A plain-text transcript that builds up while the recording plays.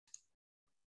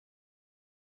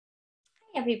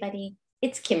Everybody,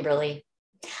 it's Kimberly.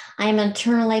 I am an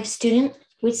eternal life student,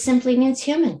 which simply means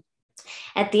human.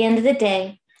 At the end of the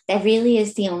day, that really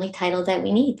is the only title that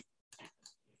we need.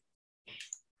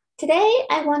 Today,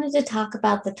 I wanted to talk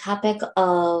about the topic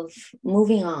of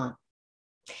moving on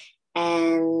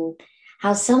and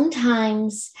how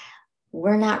sometimes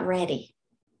we're not ready.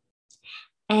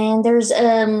 And there's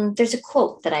a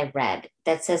quote that I read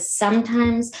that says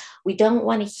sometimes we don't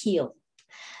want to heal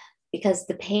because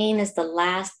the pain is the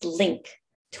last link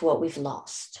to what we've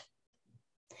lost.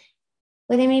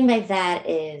 What I mean by that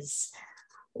is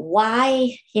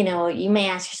why, you may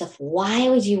ask yourself, why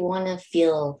would you want to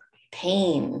feel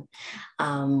pain?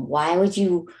 Why would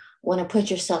you want to put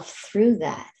yourself through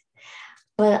that?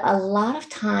 But a lot of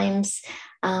times,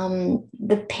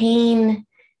 the pain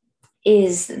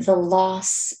is the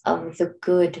loss of the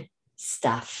good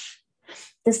stuff,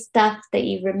 the stuff that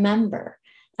you remember,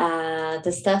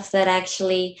 the stuff that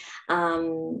actually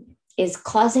is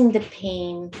causing the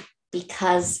pain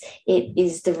because it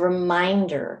is the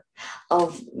reminder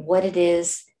of what it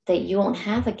is that you won't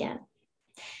have again.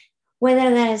 Whether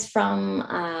that is from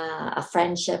a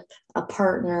friendship, a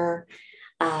partner,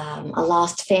 a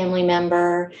lost family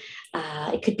member,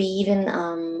 it could be even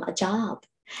a job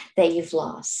that you've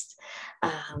lost.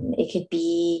 It could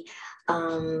be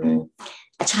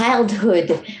a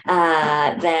childhood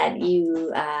that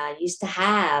you used to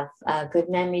have good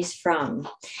memories from,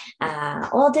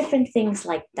 all different things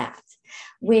like that,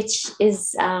 which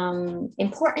is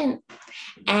important.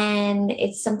 And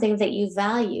it's something that you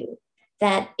value.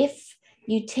 That if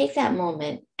you take that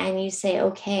moment and you say,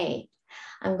 okay,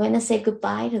 I'm going to say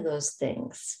goodbye to those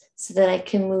things so that I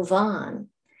can move on,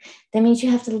 that means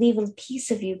you have to leave a piece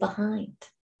of you behind.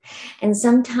 And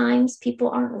sometimes people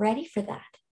aren't ready for that.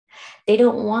 They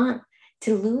don't want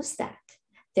to lose that.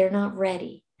 They're not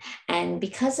ready. And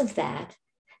because of that,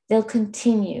 they'll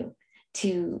continue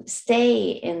to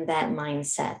stay in that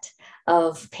mindset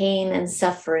of pain and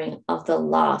suffering of the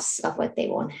loss of what they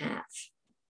won't have.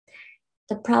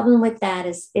 The problem with that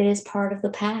is it is part of the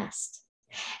past.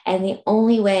 And the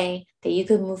only way that you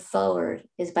can move forward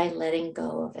is by letting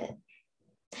go of it.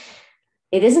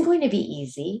 It isn't going to be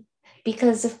easy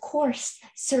because, of course,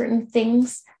 certain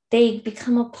things, they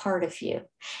become a part of you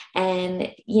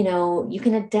and, you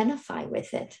can identify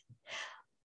with it.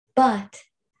 But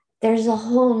there's a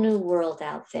whole new world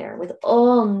out there with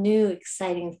all new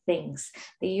exciting things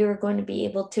that you're going to be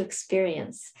able to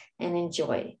experience and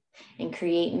enjoy and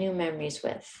create new memories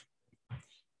with.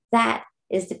 That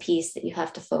is the piece that you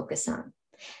have to focus on.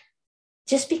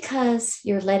 Just because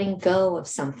you're letting go of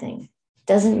something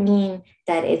doesn't mean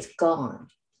that it's gone.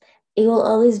 It will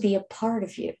always be a part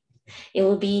of you. It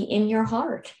will be in your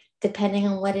heart, depending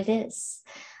on what it is.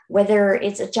 Whether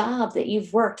it's a job that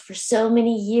you've worked for so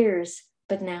many years,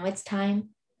 but now it's time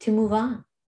to move on,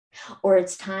 or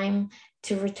it's time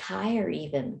to retire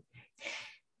even.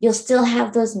 You'll still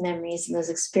have those memories and those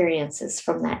experiences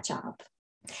from that job.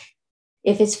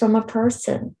 If it's from a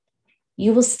person,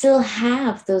 you will still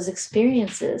have those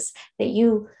experiences that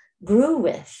you grew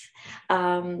with.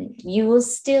 You will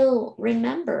still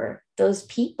remember those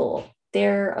people.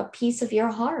 They're a piece of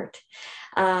your heart.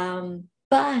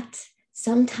 But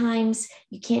sometimes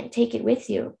you can't take it with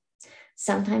you.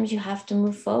 Sometimes you have to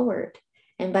move forward.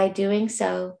 And by doing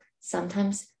so,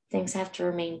 sometimes things have to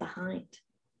remain behind.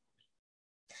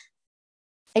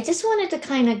 I just wanted to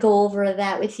kind of go over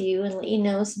that with you and let you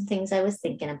know some things I was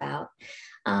thinking about.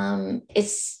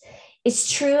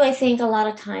 It's true. I think a lot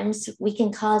of times we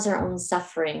can cause our own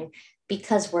suffering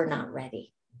because we're not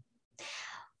ready.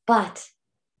 But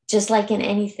just like in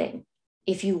anything,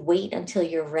 if you wait until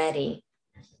you're ready,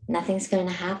 nothing's going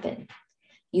to happen.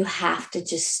 You have to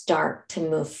just start to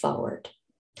move forward.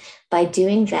 By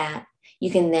doing that,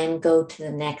 you can then go to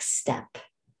the next step.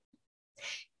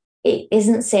 It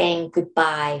isn't saying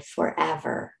goodbye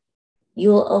forever.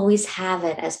 You'll always have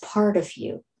it as part of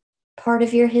you, part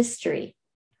of your history.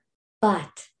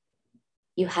 But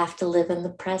you have to live in the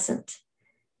present.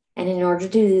 And in order to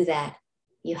do that,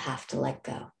 you have to let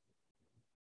go.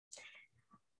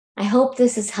 I hope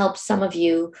this has helped some of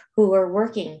you who are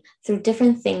working through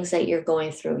different things that you're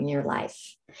going through in your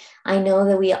life. I know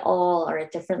that we all are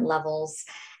at different levels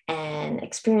and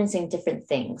experiencing different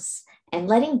things. And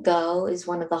letting go is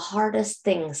one of the hardest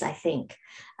things, I think,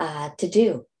 to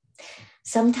do.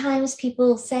 Sometimes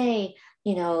people say,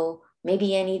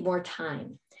 maybe I need more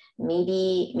time.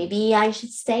 Maybe I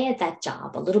should stay at that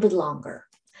job a little bit longer.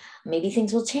 Maybe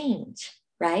things will change,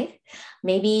 right?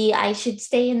 Maybe I should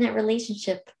stay in that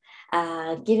relationship.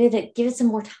 Give it some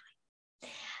more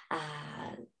time.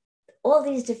 All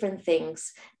these different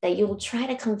things that you will try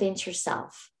to convince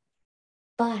yourself.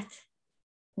 but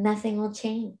nothing will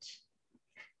change.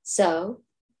 So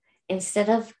instead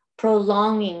of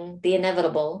prolonging the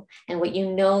inevitable and what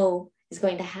you know is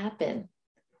going to happen,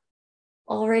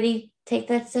 already take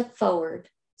that step forward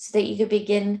so that you could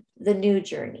begin the new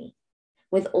journey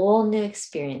with all new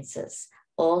experiences,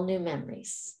 all new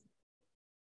memories.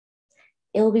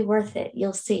 It'll be worth it.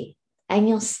 You'll see. And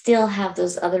you'll still have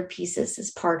those other pieces as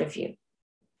part of you.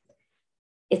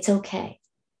 It's okay.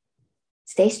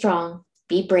 Stay strong,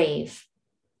 be brave,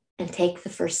 and take the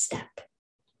first step.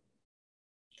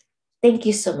 Thank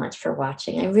you so much for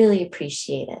watching. I really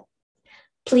appreciate it.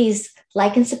 Please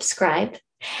like and subscribe.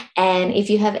 And if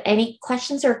you have any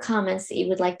questions or comments that you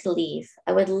would like to leave,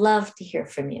 I would love to hear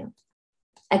from you.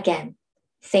 Again,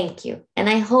 thank you. And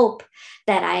I hope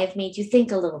that I have made you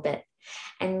think a little bit,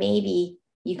 and maybe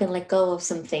you can let go of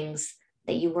some things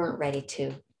that you weren't ready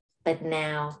to, but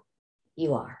now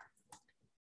you are.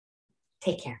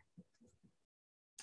 Take care.